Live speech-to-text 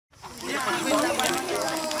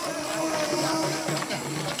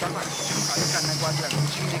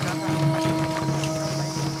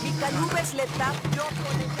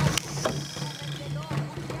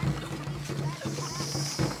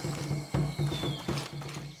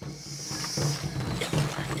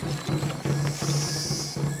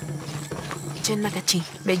Makachi,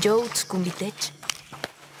 Bejout, Kumbitech.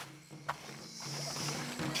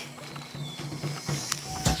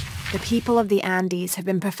 The people of the Andes have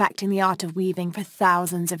been perfecting the art of weaving for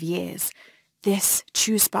thousands of years. This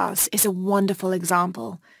chuspas is a wonderful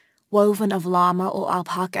example. Woven of llama or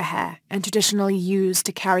alpaca hair and traditionally used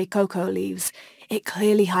to carry cocoa leaves, it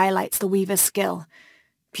clearly highlights the weaver's skill.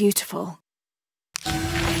 Beautiful.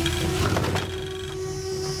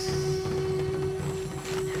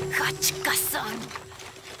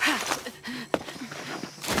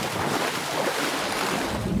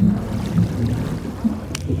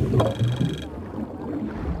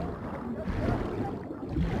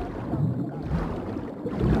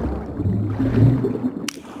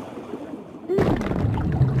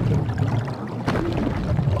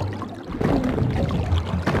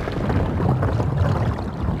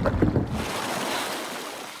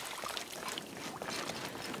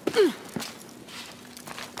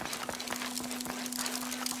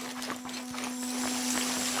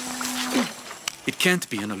 It can't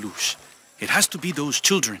be an Alush. It has to be those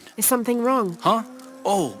children. Is something wrong? Huh?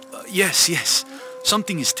 Oh, yes.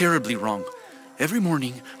 Something is terribly wrong. Every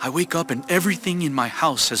morning, I wake up and everything in my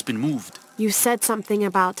house has been moved. You said something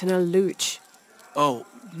about an Aluch. Oh,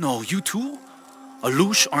 no, you too?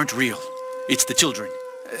 Alush aren't real. It's the children.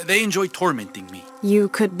 They enjoy tormenting me. You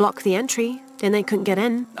could block the entry, then they couldn't get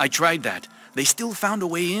in. I tried that. They still found a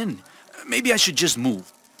way in. Maybe I should just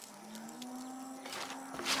move.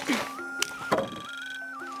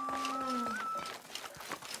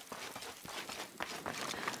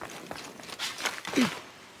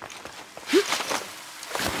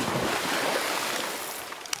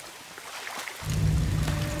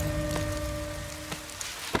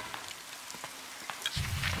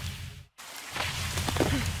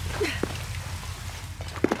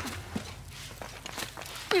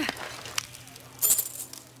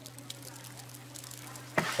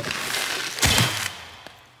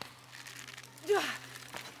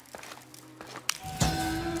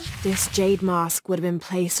 This jade mask would have been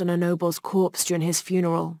placed on a noble's corpse during his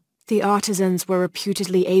funeral. The artisans were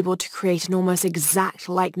reputedly able to create an almost exact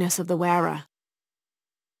likeness of the wearer.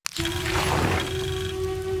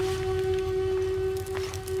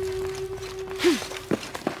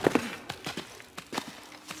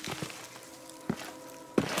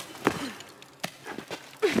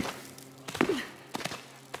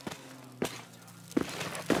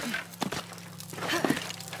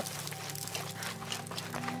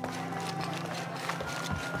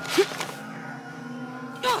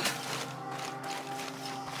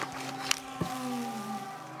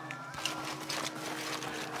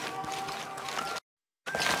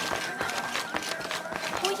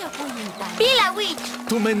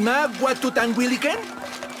 Tumenagwa tutangwiliken?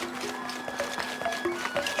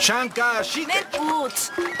 Shanka shike.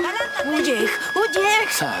 Ujek!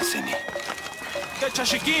 Saseni.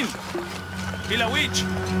 Kachashikin! Pilawich!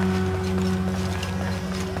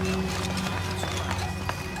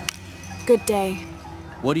 Good day.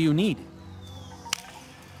 What do you need?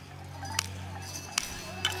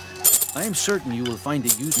 I am certain you will find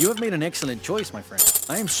it useful. You have made an excellent choice, my friend.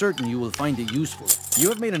 I am certain you will find it useful. You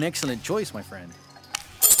have made an excellent choice, my friend.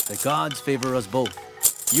 The gods favor us both.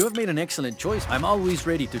 You have made an excellent choice. I'm always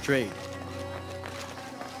ready to trade.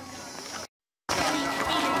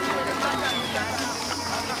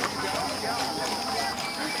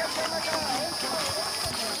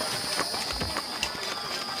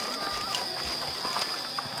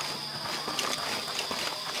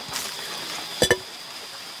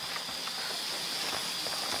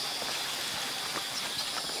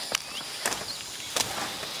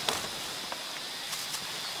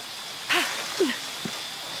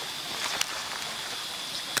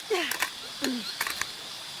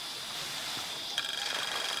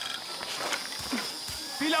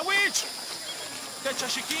 Pilawich!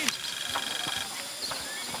 Kachashikin!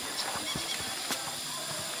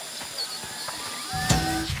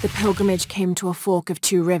 The pilgrimage came to a fork of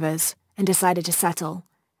two rivers and decided to settle.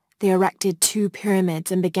 They erected 2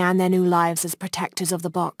 pyramids and began their new lives as protectors of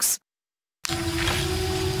the box.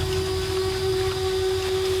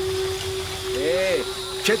 Hey,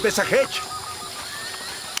 chet besahech.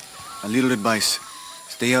 A little advice.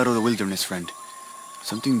 Stay out of the wilderness, friend.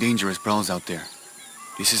 Something dangerous prowls out there.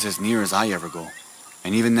 This is as near as I ever go.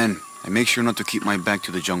 And even then, I make sure not to keep my back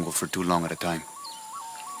to the jungle for too long at a time.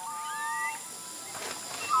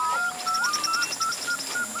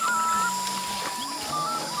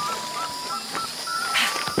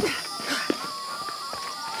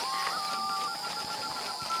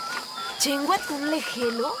 Chenguat kun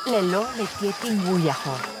lehelo? Lelo le tietin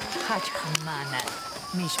buyaho. Hach hamana.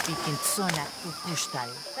 Mishpikin tsona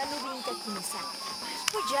kukushtal. Tanubinka kinisak.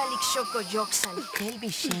 Pujalik shoko yoksal. Tel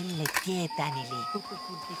bishel le tietanili.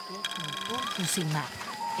 Pupupultike kumpul kusima.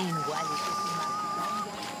 En wali kusima.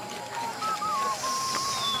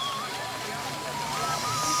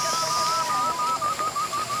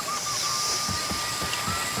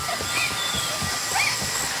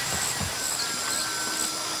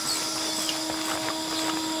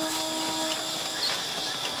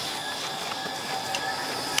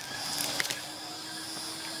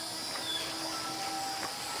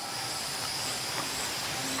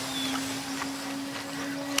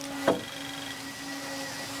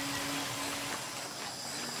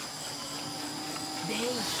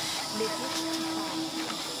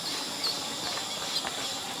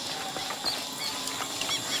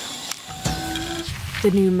 The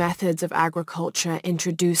new methods of agriculture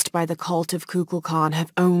introduced by the cult of Kukulkan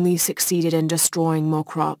have only succeeded in destroying more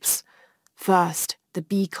crops. First, the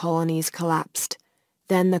bee colonies collapsed.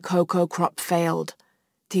 Then the cocoa crop failed.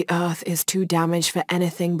 The earth is too damaged for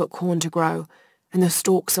anything but corn to grow, and the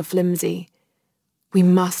stalks are flimsy. We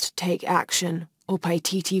must take action, or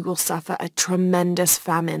Paititi will suffer a tremendous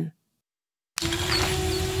famine.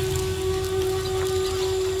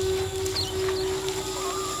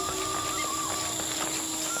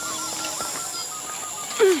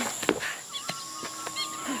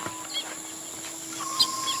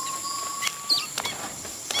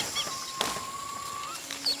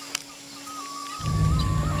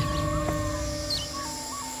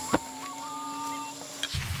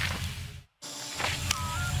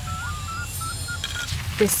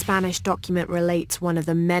 This Spanish document relates one of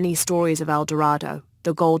the many stories of El Dorado,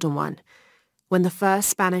 the Golden One. When the first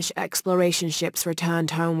Spanish exploration ships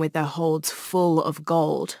returned home with their holds full of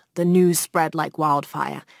gold, the news spread like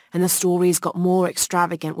wildfire, and the stories got more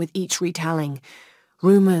extravagant with each retelling.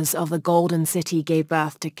 Rumors of the Golden City gave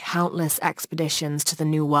birth to countless expeditions to the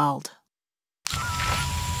New World.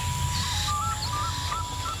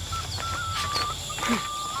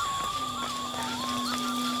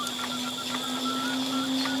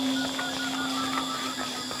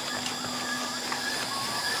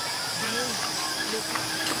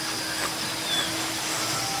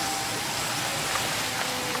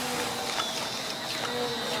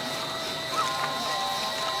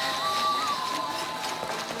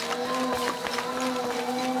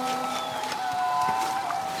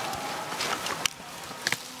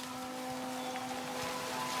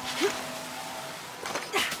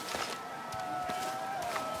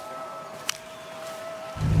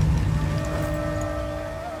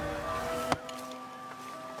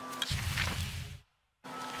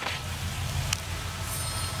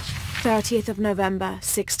 November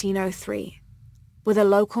 30th, 1603. With a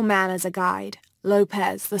local man as a guide,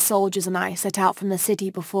 Lopez, the soldiers and I set out from the city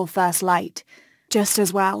before first light. Just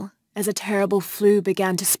as well, as a terrible flu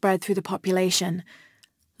began to spread through the population.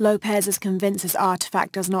 Lopez is convinced his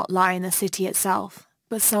artifact does not lie in the city itself,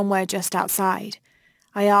 but somewhere just outside.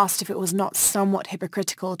 I asked if it was not somewhat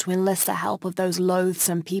hypocritical to enlist the help of those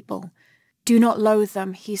loathsome people. "Do not loathe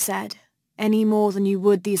them," he said, "any more than you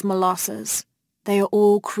would these molosses. They are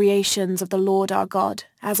all creations of the Lord our God,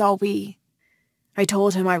 as are we." I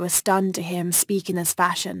told him I was stunned to hear him speak in this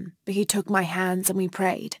fashion, but he took my hands and we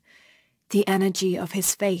prayed. The energy of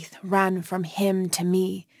his faith ran from him to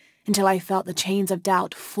me, until I felt the chains of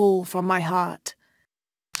doubt fall from my heart.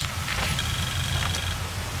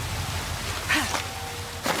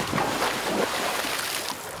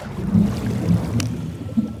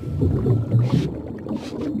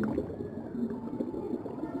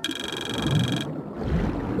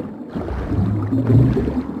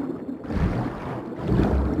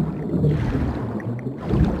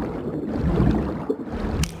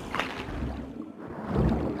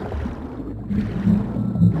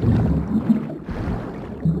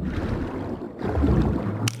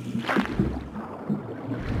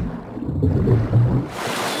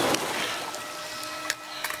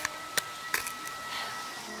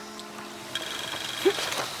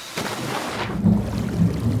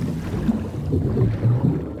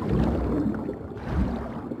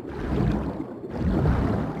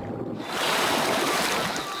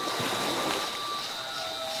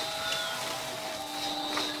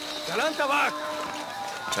 Tabak!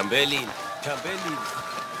 Chambelin.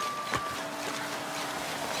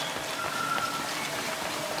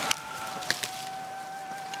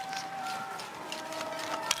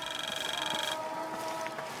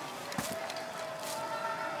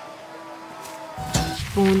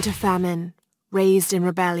 Born to famine, raised in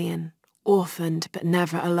rebellion, orphaned but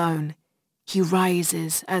never alone, He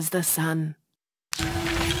rises as the sun.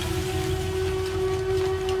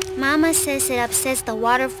 Mama says it upsets the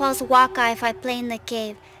waterfall's waka if I play in the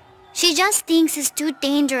cave. She just thinks it's too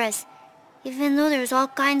dangerous, even though there's all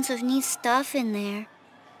kinds of neat stuff in there.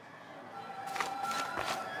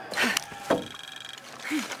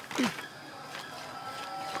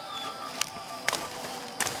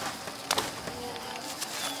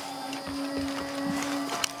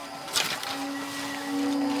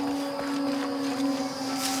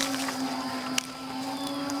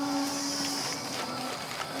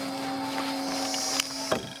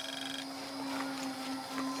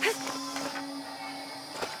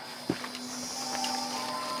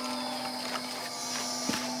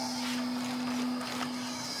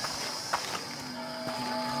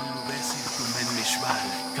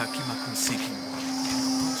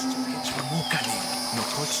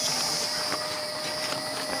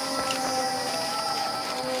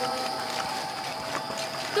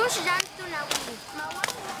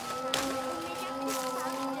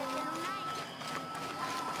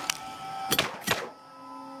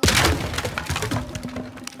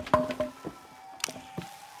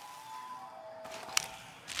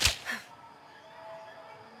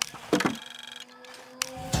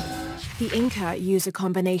 The Inca used a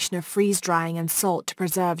combination of freeze-drying and salt to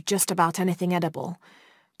preserve just about anything edible.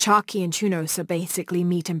 Charqui and chunos are basically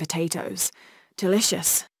meat and potatoes.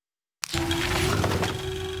 Delicious.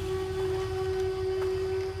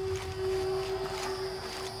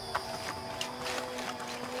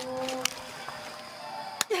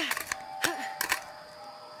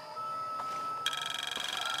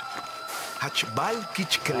 Hachbal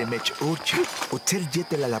kich kelemech urchi, hotel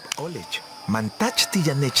jetelalap olech. Mantach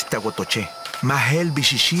tiyanech tagotoche. Mahel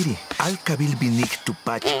bishishiri. Al kabil binik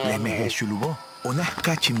tupach lemehe shulubo. Onah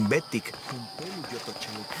kachimbetik. Kumpelu yotoche.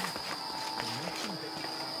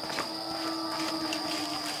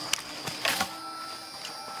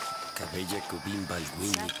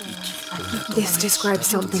 This describes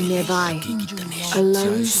something nearby. A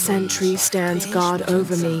lone sentry stands guard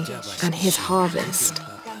over me and his harvest.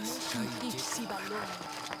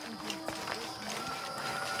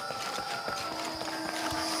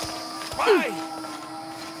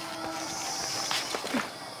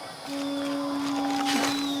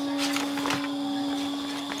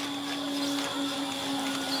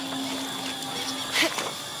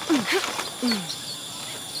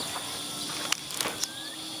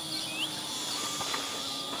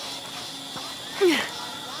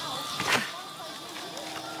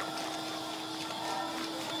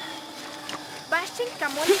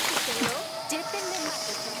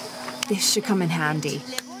 This should come in handy.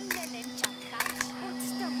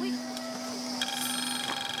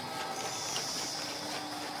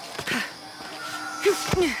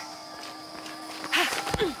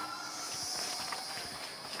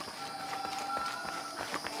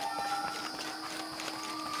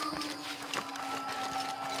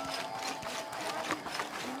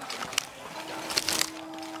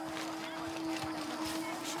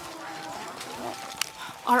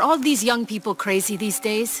 Are all these young people crazy these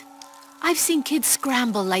days? I've seen kids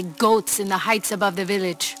scramble like goats in the heights above the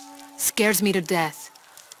village. Scares me to death.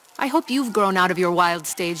 I hope you've grown out of your wild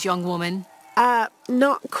stage, young woman.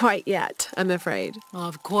 Not quite yet, I'm afraid.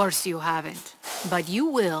 Of course you haven't. But you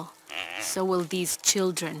will. So will these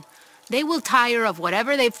children. They will tire of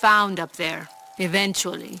whatever they've found up there.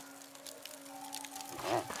 Eventually.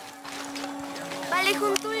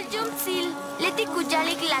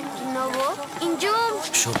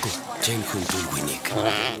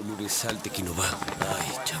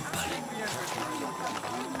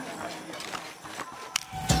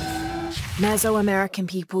 Mesoamerican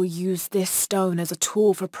people used this stone as a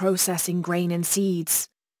tool for processing grain and seeds.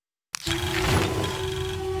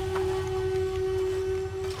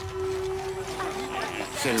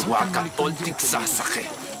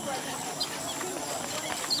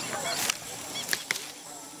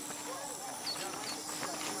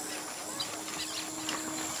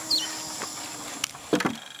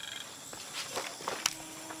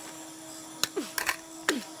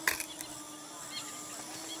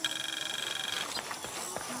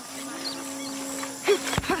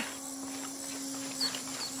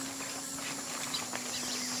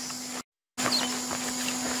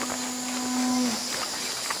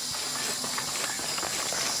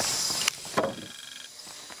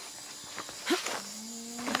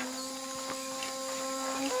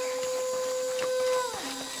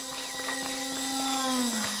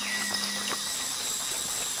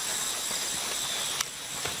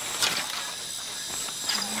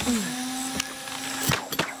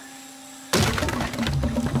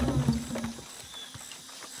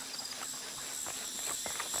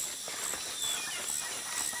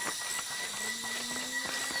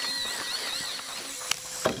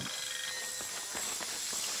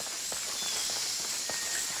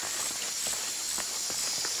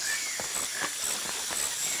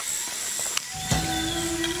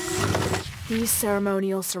 These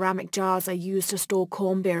ceremonial ceramic jars are used to store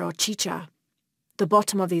corn beer or chicha. The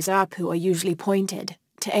bottom of these apu are usually pointed,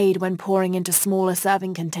 to aid when pouring into smaller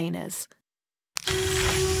serving containers.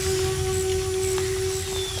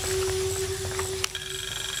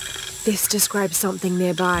 This describes something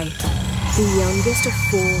nearby. The youngest of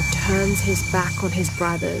four turns his back on his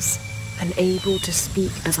brothers, unable to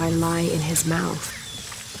speak as I lie in his mouth.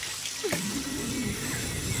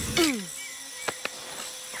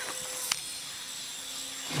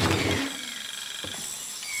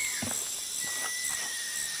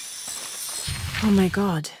 Oh my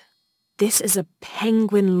god. This is a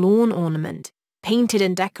penguin lawn ornament, painted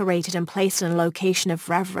and decorated and placed in a location of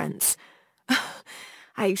reverence.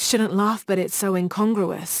 I shouldn't laugh, but it's so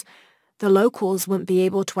incongruous. The locals wouldn't be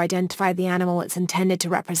able to identify the animal it's intended to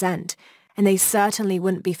represent, and they certainly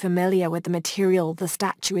wouldn't be familiar with the material the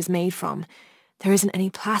statue is made from. There isn't any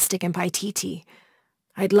plastic in Paititi.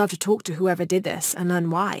 I'd love to talk to whoever did this and learn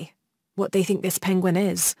why, what they think this penguin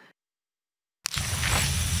is.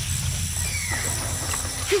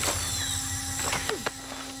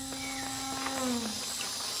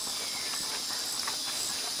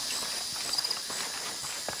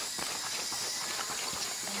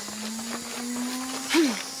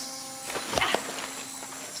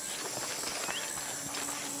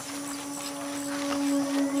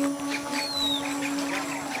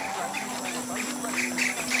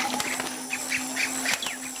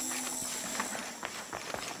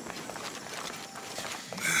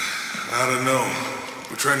 I don't know.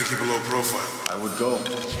 We're trying to keep a low profile. I would go.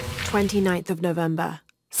 29th of November,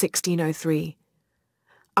 1603.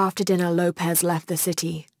 After dinner, Lopez left the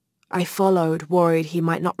city. I followed, worried he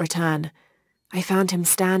might not return. I found him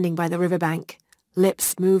standing by the riverbank,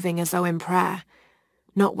 lips moving as though in prayer.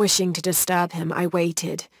 Not wishing to disturb him, I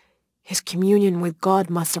waited. His communion with God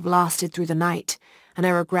must have lasted through the night, and I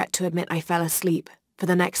regret to admit I fell asleep, for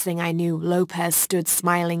the next thing I knew, Lopez stood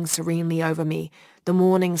smiling serenely over me, the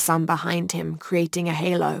morning sun behind him creating a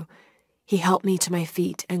halo. He helped me to my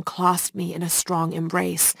feet and clasped me in a strong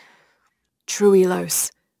embrace.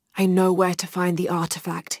 "Truilos, I know where to find the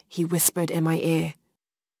artifact," he whispered in my ear.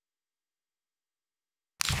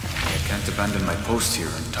 I can't abandon my post here,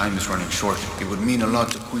 and time is running short. It would mean a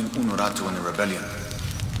lot to Queen Unuratu and the rebellion.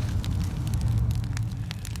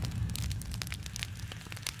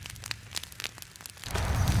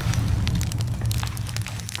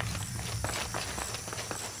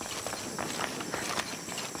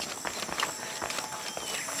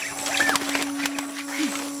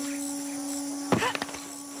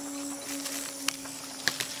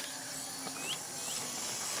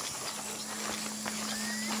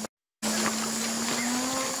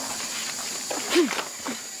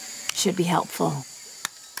 Should be helpful.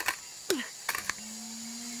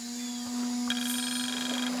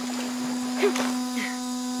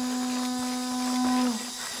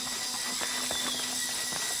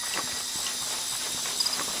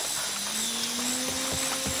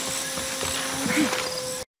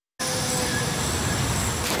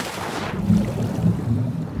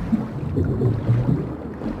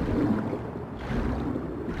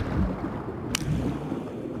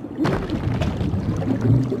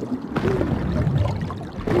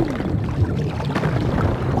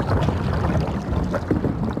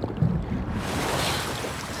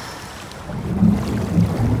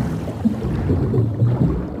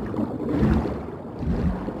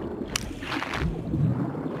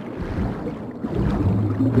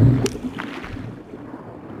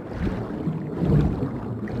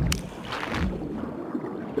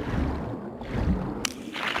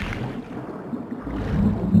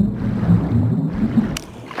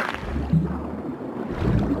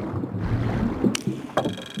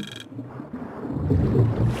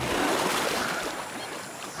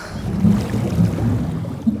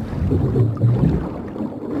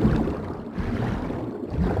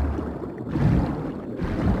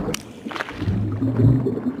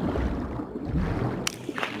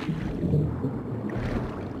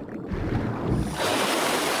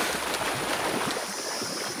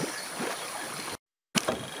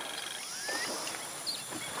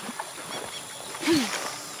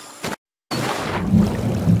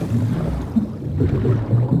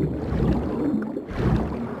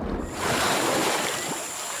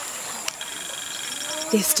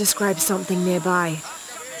 This describes something nearby.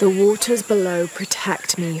 The waters below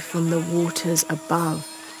protect me from the waters above.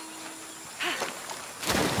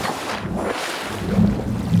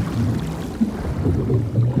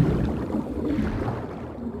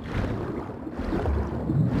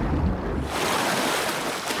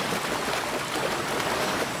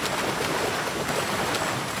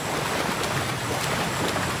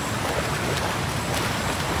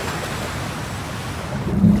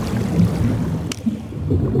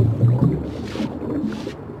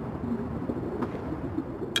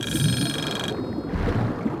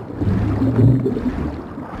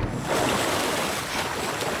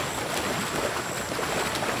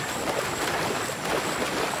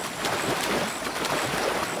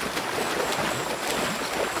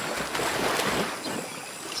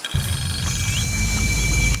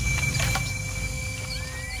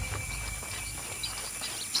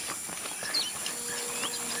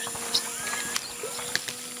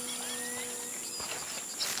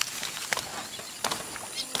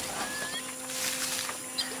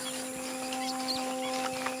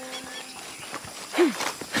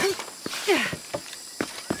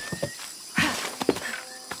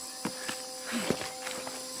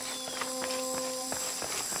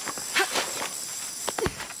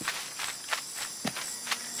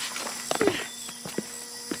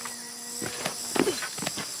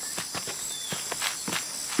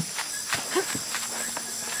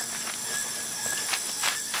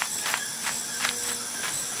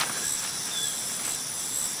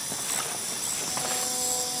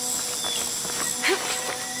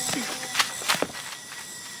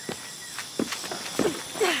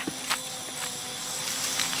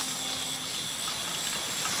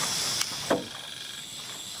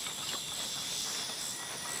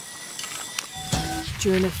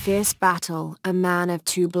 During a fierce battle, a man of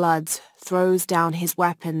two bloods throws down his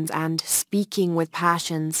weapons and, speaking with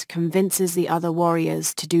passions, convinces the other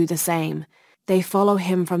warriors to do the same. They follow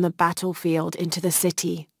him from the battlefield into the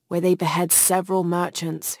city, where they behead several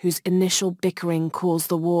merchants whose initial bickering caused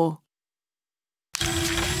the war.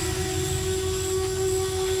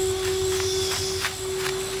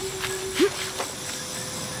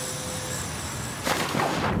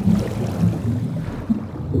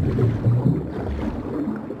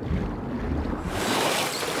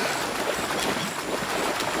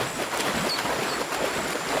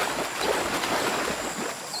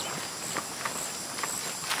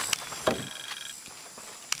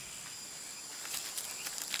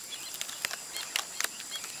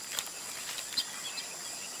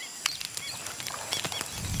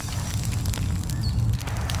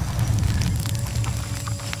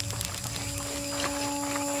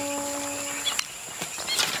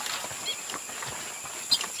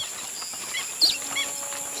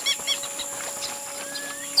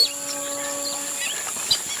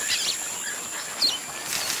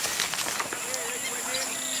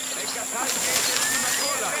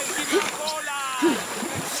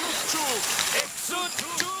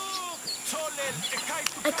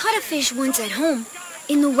 I caught a fish once at home,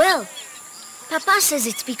 in the well. Papa says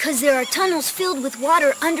it's because there are tunnels filled with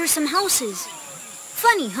water under some houses.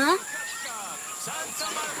 Funny, huh?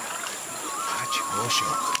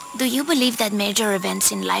 Do you believe that major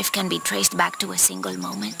events in life can be traced back to a single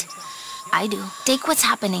moment? I do. Take what's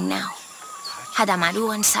happening now. Had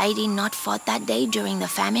Amaru and Sairi not fought that day during the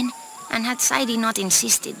famine, and had Sairi not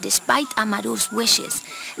insisted, despite Amaru's wishes,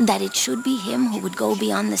 that it should be him who would go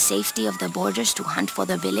beyond the safety of the borders to hunt for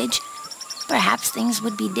the village, perhaps things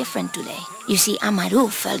would be different today. You see, Amaru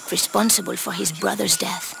felt responsible for his brother's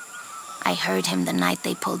death. I heard him the night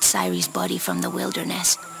they pulled Sairi's body from the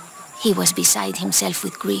wilderness. He was beside himself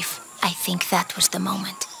with grief. I think that was the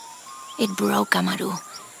moment. It broke Amaru.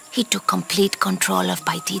 He took complete control of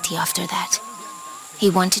Paititi after that. He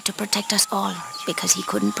wanted to protect us all, because he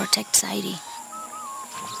couldn't protect Sairi.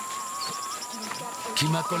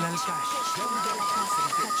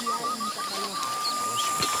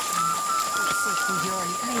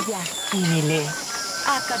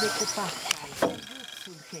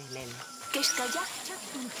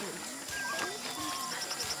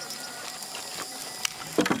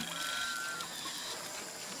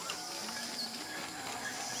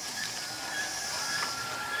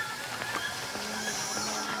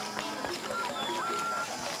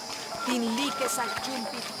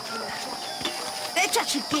 Echa,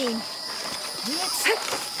 chiquín.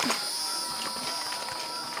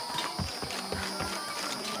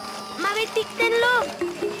 Mabetiktenlo!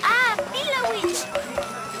 Ah, Pilawich!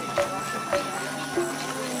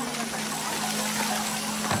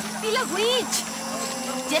 Pilawich!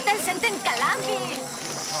 Jetan senten kalambi!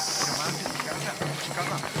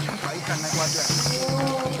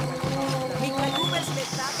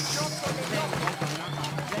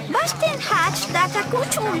 Basten hatch data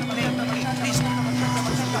kuchun!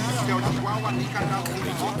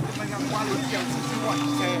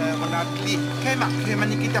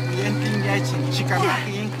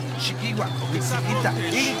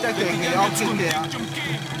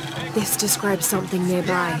 This describes something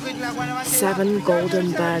nearby. 7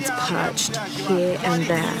 golden birds perched here and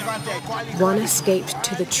there. One escaped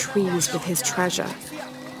to the trees with his treasure.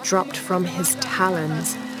 Dropped from his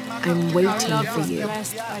talons. I'm waiting for you.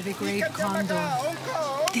 By the great condor.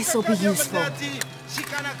 This will be useful.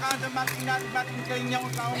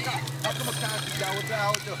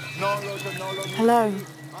 Hello.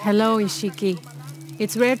 Hello, Ishiki.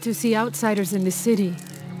 It's rare to see outsiders in the city.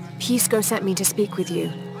 Pisco sent me to speak with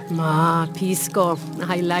you. Pisco.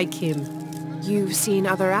 I like him. You've seen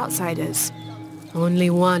other outsiders?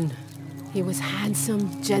 Only one. He was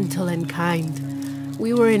handsome, gentle, and kind.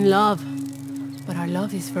 We were in love. But our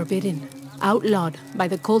love is forbidden. Outlawed by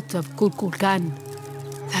the cult of Kulkulkan.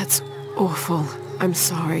 That's awful. I'm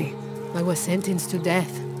sorry. I was sentenced to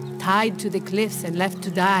death. Tied to the cliffs and left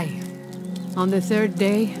to die. On the 3rd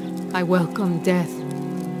day, I welcomed death.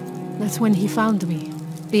 That's when he found me.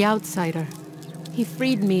 The outsider. He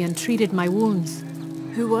freed me and treated my wounds.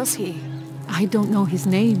 Who was he? I don't know his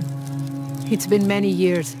name. It's been many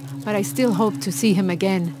years, but I still hope to see him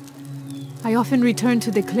again. I often return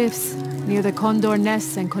to the cliffs, near the condor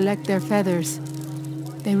nests, and collect their feathers.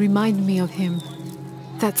 They remind me of him.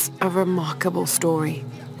 That's a remarkable story.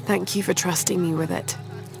 Thank you for trusting me with it.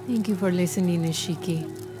 Thank you for listening, Ishiki.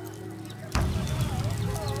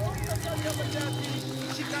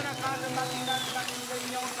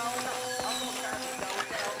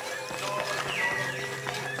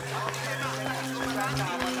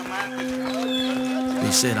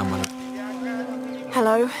 Buonasera, mal...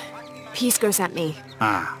 Hello? Pisco sent me.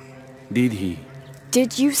 Ah, did he?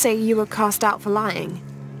 Did you say you were cast out for lying?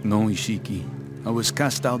 No, Ishiki. I was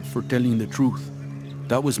cast out for telling the truth.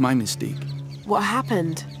 That was my mistake. What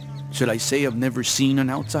happened? Should I say I've never seen an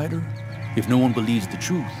outsider? If no one believes the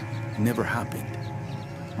truth, it never happened.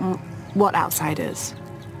 What outsiders?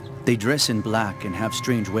 They dress in black and have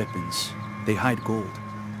strange weapons. They hide gold.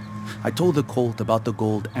 I told the cult about the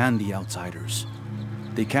gold and the outsiders.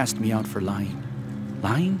 They cast me out for lying.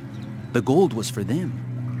 Lying? The gold was for them.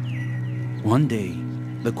 One day,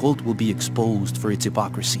 the cult will be exposed for its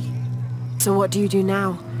hypocrisy. So what do you do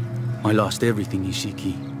now? I lost everything,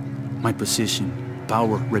 Ishiki. My position,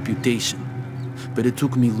 power, reputation. But it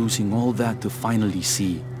took me losing all that to finally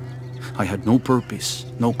see. I had no purpose,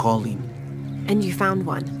 no calling. And you found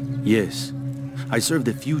one? Yes. I serve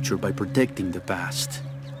the future by protecting the past.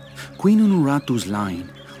 Queen Unuratu's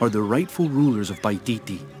line are the rightful rulers of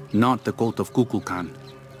Paititi, not the cult of Kukulkan.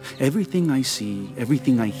 Everything I see,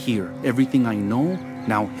 everything I hear, everything I know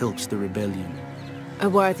now helps the rebellion. A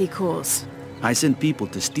worthy cause. I send people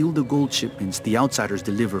to steal the gold shipments the outsiders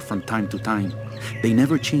deliver from time to time. They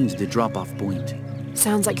never change the drop-off point.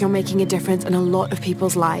 Sounds like you're making a difference in a lot of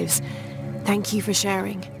people's lives. Thank you for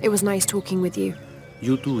sharing. It was nice talking with you.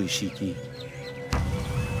 You too, Ishiki.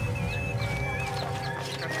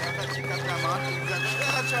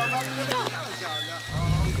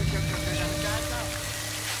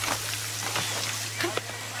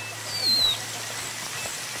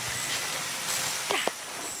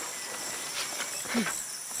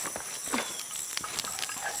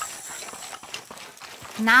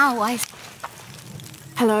 Now I...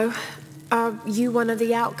 Hello. Are you one of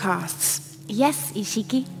the outcasts? Yes,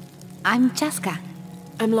 Ishiki. I'm Chaska.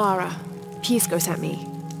 I'm Lara. Pisco sent me.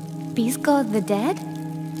 Pisco the dead?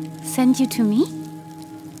 Sent you to me?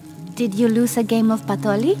 Did you lose a game of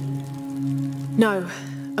Patoli? No.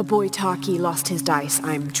 A boy Taki lost his dice.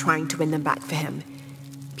 I'm trying to win them back for him.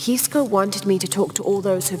 Pisco wanted me to talk to all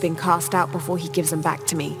those who've been cast out before he gives them back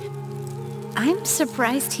to me. I'm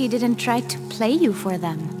surprised he didn't try to play you for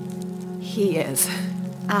them. He is.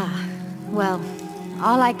 Ah, well,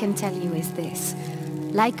 all I can tell you is this.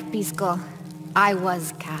 Like Pisco, I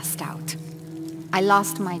was cast out. I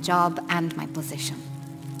lost my job and my position.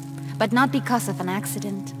 But not because of an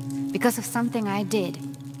accident, because of something I did,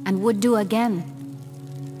 and would do again.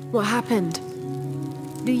 What happened?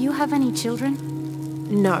 Do you have any children?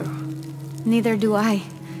 No. Neither do I.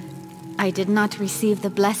 I did not receive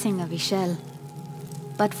the blessing of Ishel.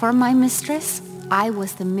 But for my mistress, I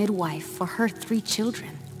was the midwife for her 3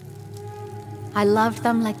 children. I loved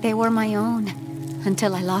them like they were my own,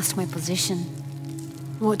 until I lost my position.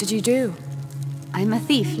 What did you do? I'm a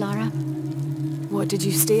thief, Lara. What did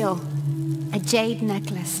you steal? A jade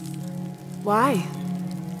necklace. Why?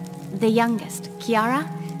 The youngest, Kiara,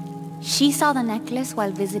 she saw the necklace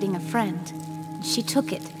while visiting a friend. She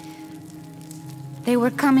took it. They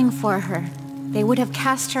were coming for her. They would have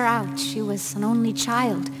cast her out. She was an only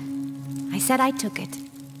child. I said I took it.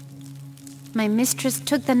 My mistress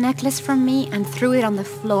took the necklace from me and threw it on the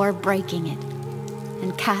floor, breaking it.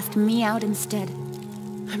 And cast me out instead.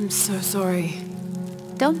 I'm so sorry.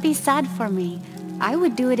 Don't be sad for me. I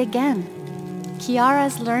would do it again.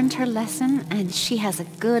 Kiara's learned her lesson and she has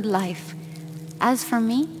a good life. As for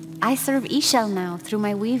me, I serve Ishel now through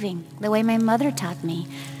my weaving, the way my mother taught me.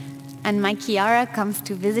 And my Kiara comes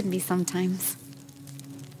to visit me sometimes.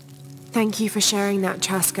 Thank you for sharing that,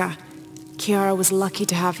 Chaska. Kiara was lucky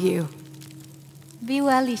to have you. Be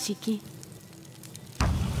well, Ishiki.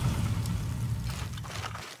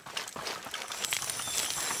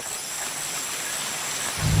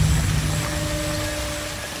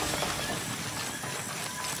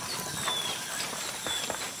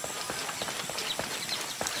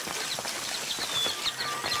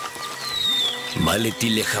 Maleti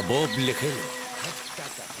lechabob lechelo.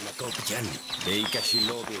 Nakopjan.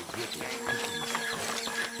 Beikashilobe.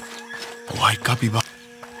 White capybara.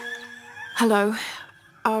 Hello.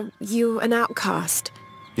 Are you an outcast?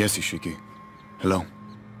 Yes, Ishiki. Hello.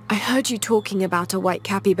 I heard you talking about a white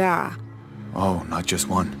capybara. Oh, not just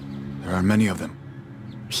one. There are many of them.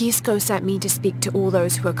 Pisco sent me to speak to all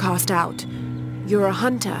those who are cast out. You're a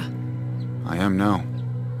hunter. I am now.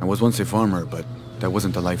 I was once a farmer, but that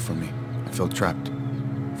wasn't the life for me. I felt trapped.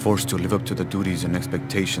 Forced to live up to the duties and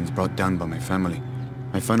expectations brought down by my family.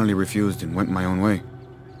 I finally refused and went my own way.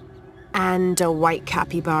 And a white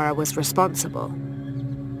capybara was responsible?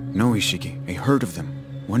 No, Ishiki. A herd of them.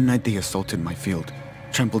 One night they assaulted my field,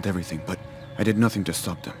 trampled everything, but I did nothing to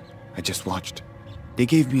stop them. I just watched. They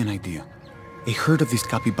gave me an idea. A herd of these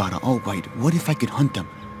capybara, all white, what if I could hunt them?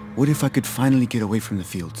 What if I could finally get away from the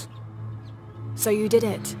fields? So you did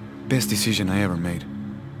it? Best decision I ever made.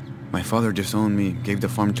 My father disowned me, gave the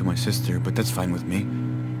farm to my sister, but that's fine with me.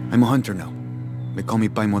 I'm a hunter now. They call me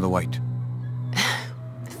Paimo the White.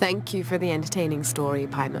 Thank you for the entertaining story,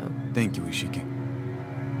 Paimo. Thank you, Ishiki.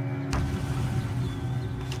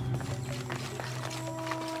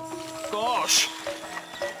 Gosh!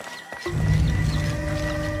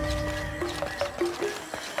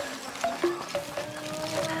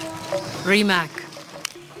 Rimac.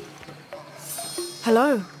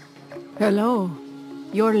 Hello. Hello.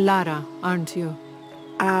 You're Lara, aren't you?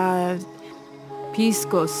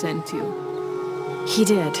 Pisco sent you. He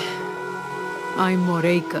did. I'm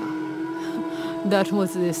Moreika. That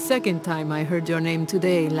was the second time I heard your name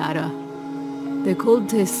today, Lara. The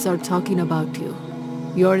cultists are talking about you.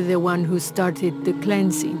 You're the one who started the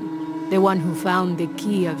cleansing. The one who found the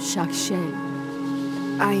key of Shakshel.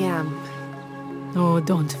 I am. Oh,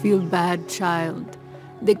 don't feel bad, child.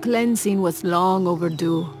 The cleansing was long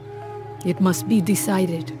overdue. It must be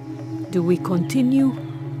decided. Do we continue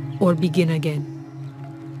or begin again?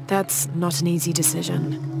 That's not an easy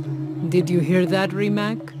decision. Did you hear that,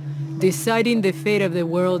 Rimac? Deciding the fate of the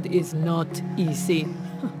world is not easy.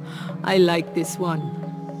 I like this one.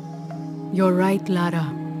 You're right,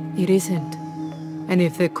 Lara. It isn't. And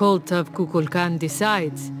if the cult of Kukulkan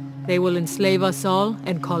decides, they will enslave us all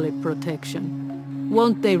and call it protection.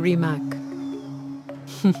 Won't they, Rimac?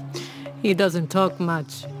 He doesn't talk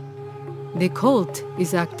much. The cult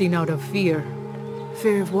is acting out of fear.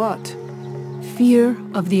 Fear of what? Fear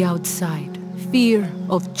of the outside. Fear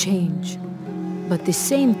of change. But the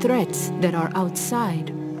same threats that are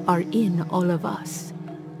outside are in all of us.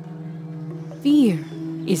 Fear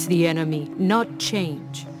is the enemy, not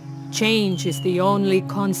change. Change is the only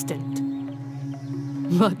constant.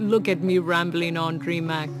 But look at me rambling on,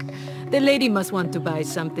 Rimac. The lady must want to buy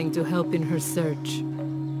something to help in her search.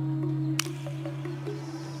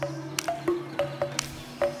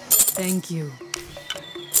 Thank you.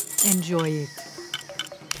 Enjoy it.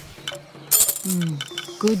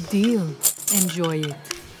 Good deal. Enjoy it.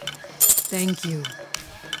 Thank you.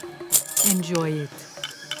 Enjoy it.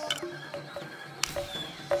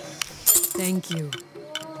 Thank you.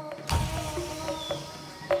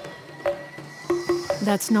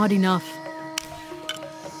 That's not enough.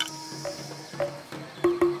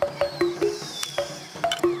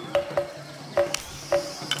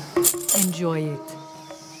 Enjoy it.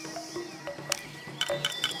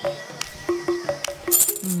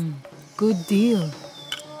 Good deal.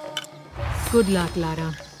 Good luck,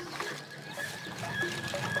 Lara.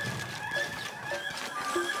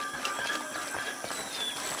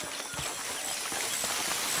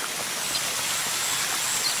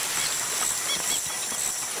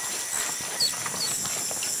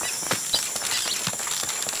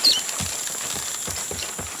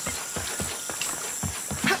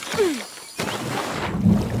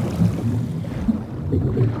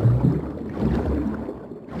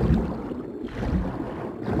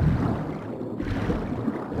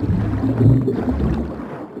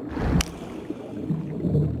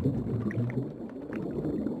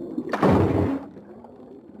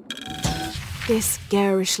 This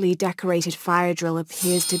garishly decorated fire drill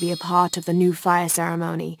appears to be a part of the new fire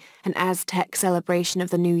ceremony, an Aztec celebration of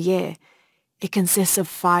the new year. It consists of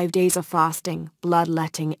 5 days of fasting,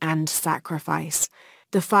 bloodletting, and sacrifice.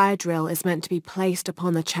 The fire drill is meant to be placed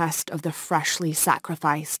upon the chest of the freshly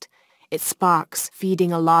sacrificed. It sparks,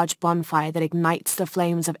 feeding a large bonfire that ignites the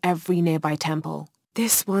flames of every nearby temple.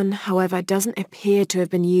 This one, however, doesn't appear to have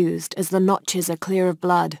been used, as the notches are clear of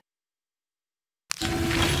blood.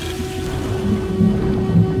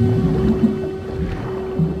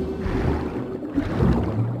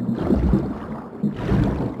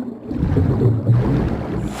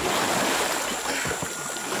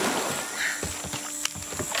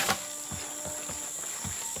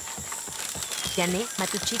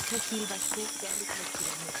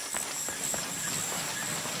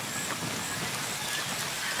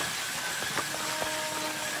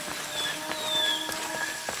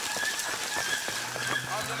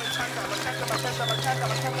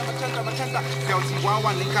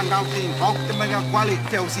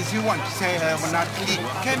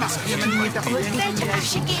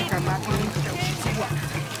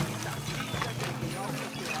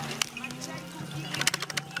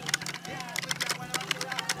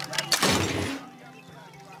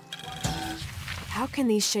 How can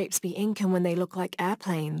these shapes be Incan when they look like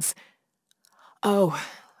airplanes? Oh,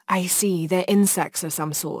 I see. They're insects of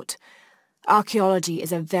some sort. Archaeology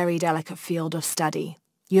is a very delicate field of study.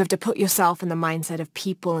 You have to put yourself in the mindset of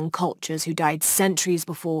people and cultures who died centuries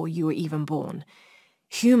before you were even born.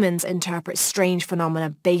 Humans interpret strange phenomena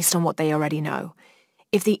based on what they already know.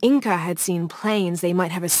 If the Inca had seen planes, they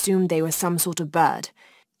might have assumed they were some sort of bird.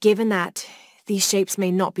 Given that, these shapes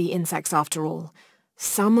may not be insects after all.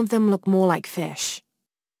 Some of them look more like fish.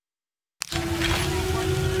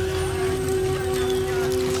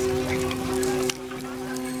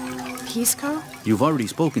 Pisco? You've already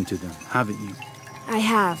spoken to them, haven't you? I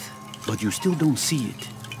have. But you still don't see it.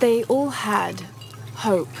 They all had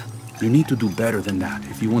hope. You need to do better than that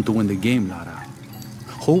if you want to win the game, Lara.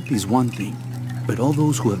 Hope is one thing, but all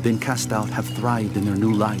those who have been cast out have thrived in their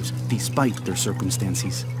new lives despite their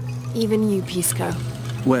circumstances. Even you, Pisco.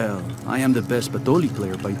 Well, I am the best Batoli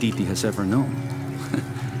player Paititi has ever known.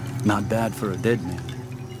 Not bad for a dead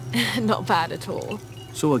man. Not bad at all.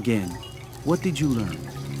 So again, what did you learn?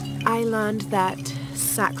 I learned that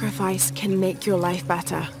sacrifice can make your life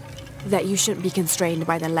better. That you shouldn't be constrained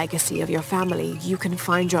by the legacy of your family. You can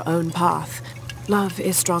find your own path. Love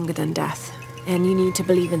is stronger than death, and you need to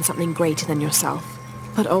believe in something greater than yourself.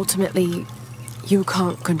 But ultimately, you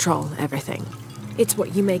can't control everything. It's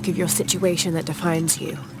what you make of your situation that defines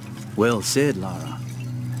you. Well said, Lara.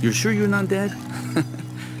 You're sure you're not dead?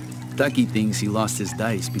 Taki thinks he lost his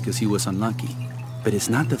dice because he was unlucky. But it's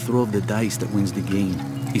not the throw of the dice that wins the game.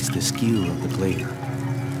 It's the skill of the player.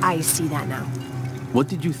 I see that now. What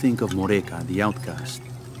did you think of Moreka, the outcast?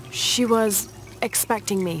 She was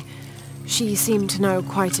expecting me. She seemed to know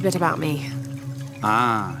quite a bit about me.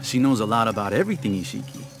 Ah, she knows a lot about everything,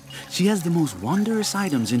 Ishiki. She has the most wondrous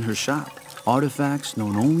items in her shop. Artifacts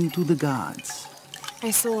known only to the gods.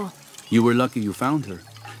 I saw. You were lucky you found her.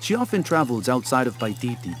 She often travels outside of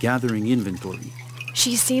Paititi, gathering inventory.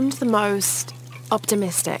 She seemed the most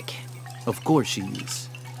optimistic. Of course she is.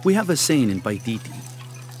 We have a saying in Paititi.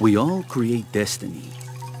 We all create destiny.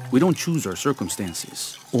 We don't choose our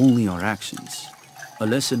circumstances, only our actions. A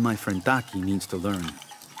lesson my friend Taki needs to learn.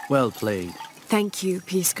 Well played. Thank you,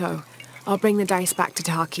 Pisco. I'll bring the dice back to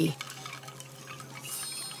Taki.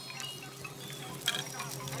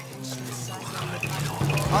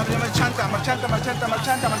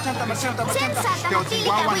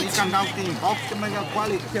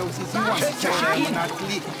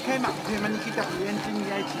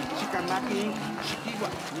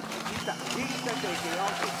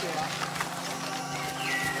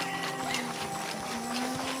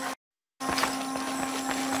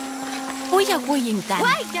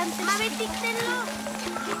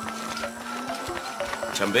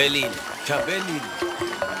 Chambelin, Chambelin.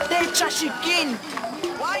 Derecha, chiquín.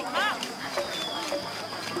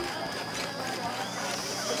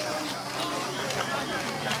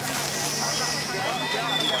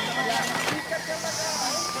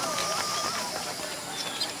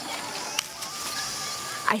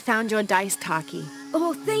 I found your dice, Taki.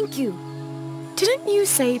 Oh, thank you. Didn't you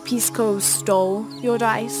say Pisco stole your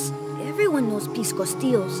dice? Everyone knows Pisco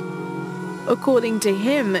steals. According to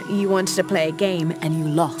him, you wanted to play a game and you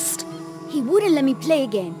lost. He wouldn't let me play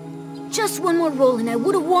again. Just one more roll and I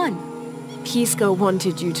would have won. Pisco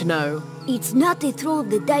wanted you to know. It's not the throw of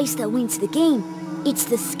the dice that wins the game. It's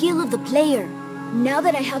the skill of the player. Now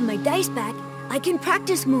that I have my dice back, I can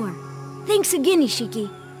practice more. Thanks again, Ishiki.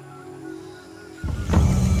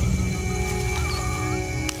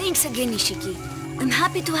 Thanks again, Ishiki. I'm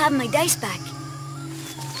happy to have my dice back.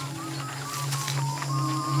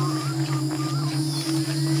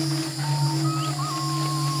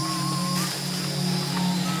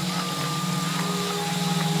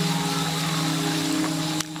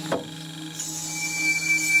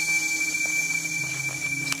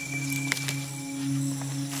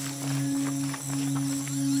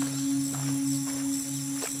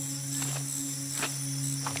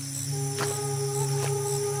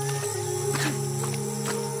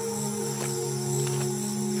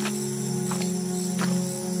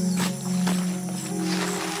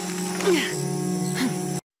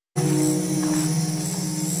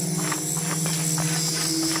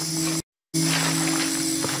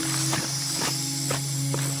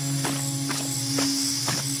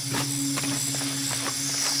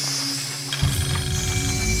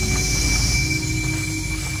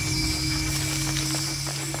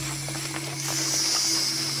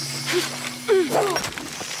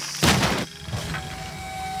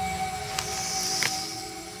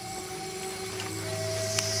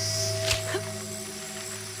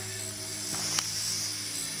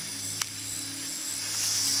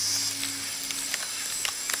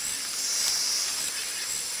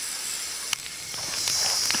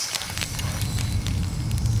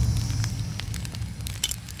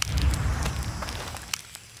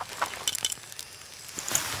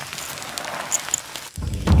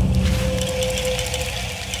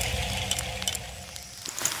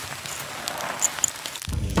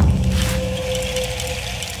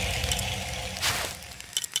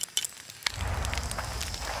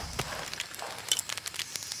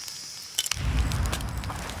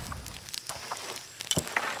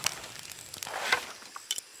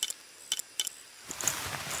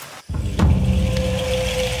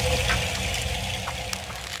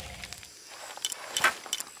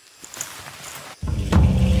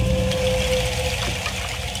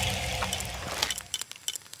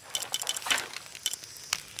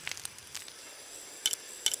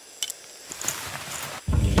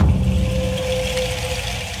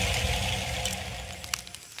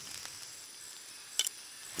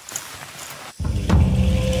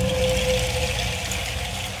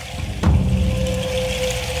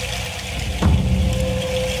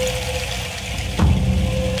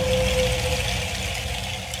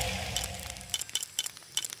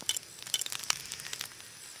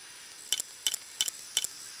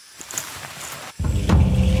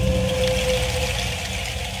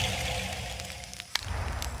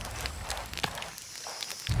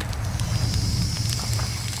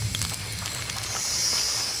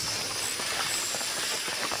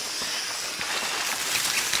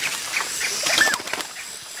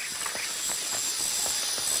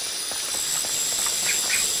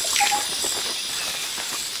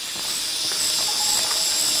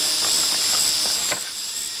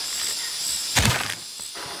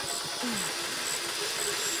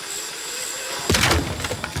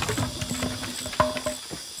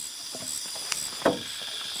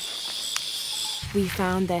 We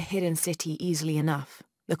found their hidden city easily enough,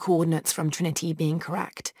 the coordinates from Trinity being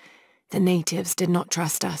correct. The natives did not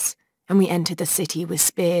trust us, and we entered the city with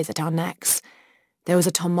spears at our necks. There was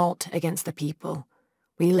a tumult against the people.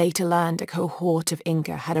 We later learned a cohort of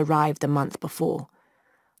Inca had arrived the month before.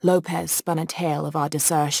 Lopez spun a tale of our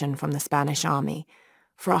desertion from the Spanish army,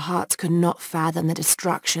 for our hearts could not fathom the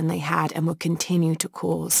destruction they had and would continue to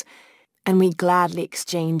cause, and we'd gladly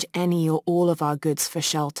exchange any or all of our goods for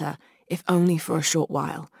shelter, if only for a short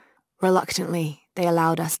while. Reluctantly, they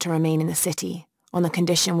allowed us to remain in the city, on the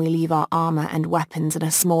condition we leave our armor and weapons in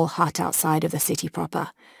a small hut outside of the city proper.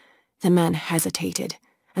 The men hesitated,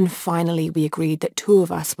 and finally we agreed that 2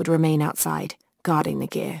 of us would remain outside, guarding the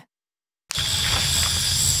gear.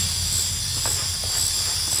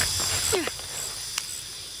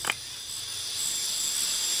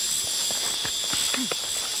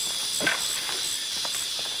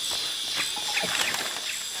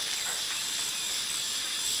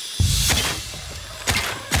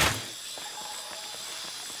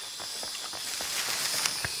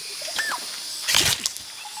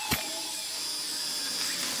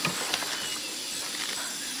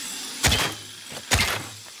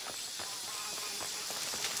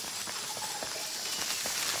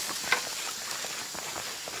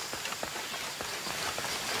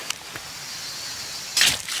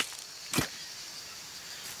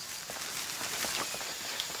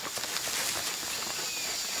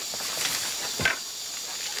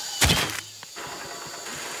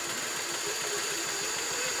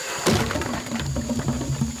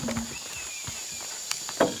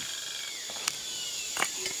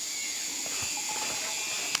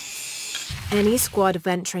 Any squad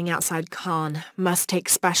venturing outside Khan must take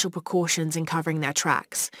special precautions in covering their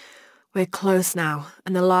tracks. We're close now,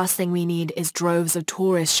 and the last thing we need is droves of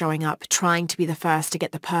tourists showing up trying to be the first to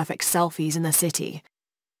get the perfect selfies in the city.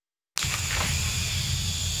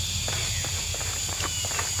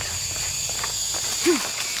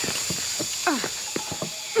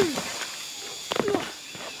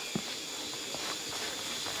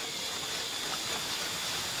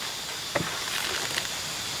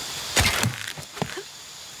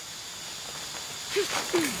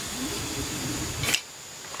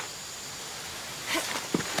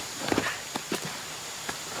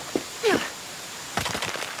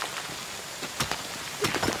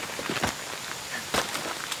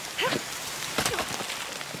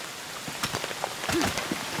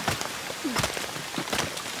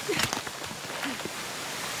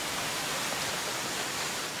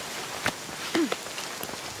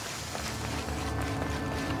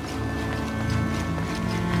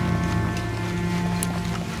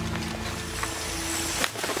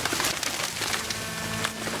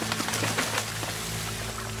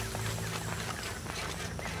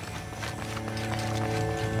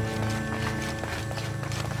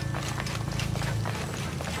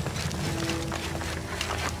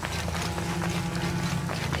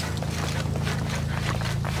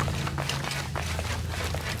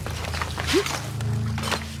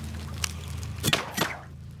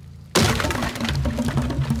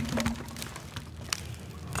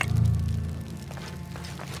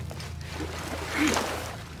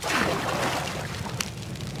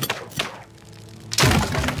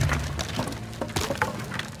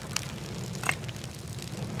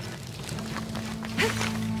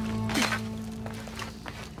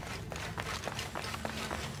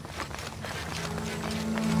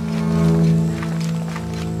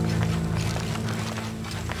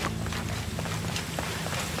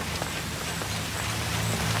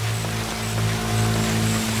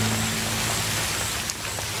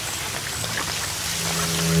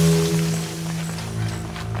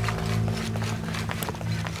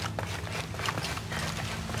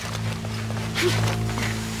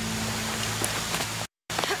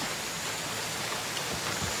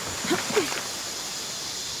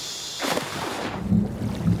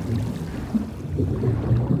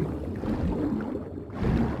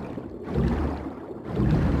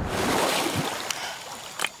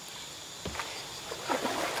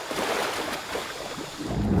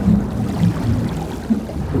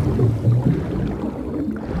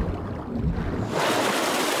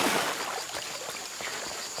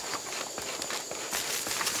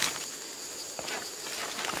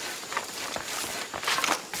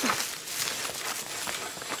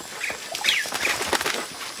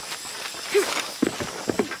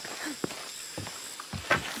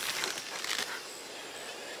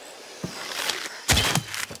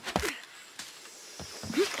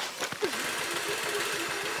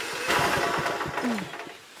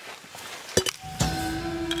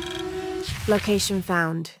 Location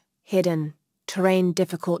found. Hidden. Terrain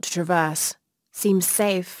difficult to traverse. Seems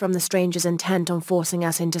safe from the stranger's intent on forcing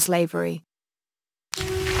us into slavery.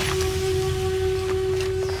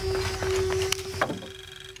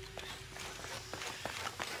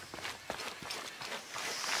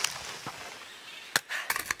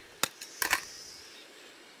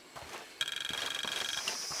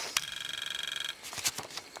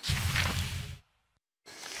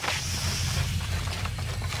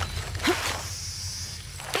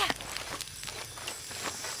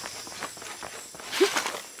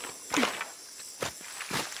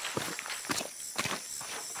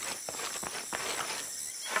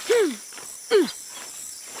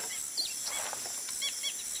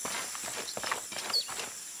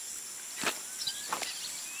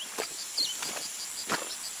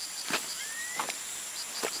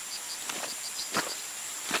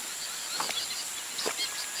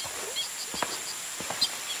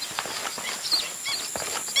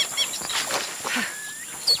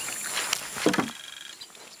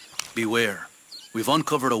 Beware. We've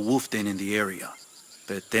uncovered a wolf den in the area.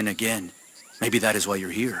 But then again, maybe that is why you're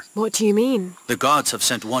here. What do you mean? The gods have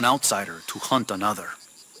sent one outsider to hunt another.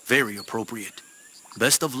 Very appropriate.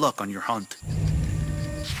 Best of luck on your hunt.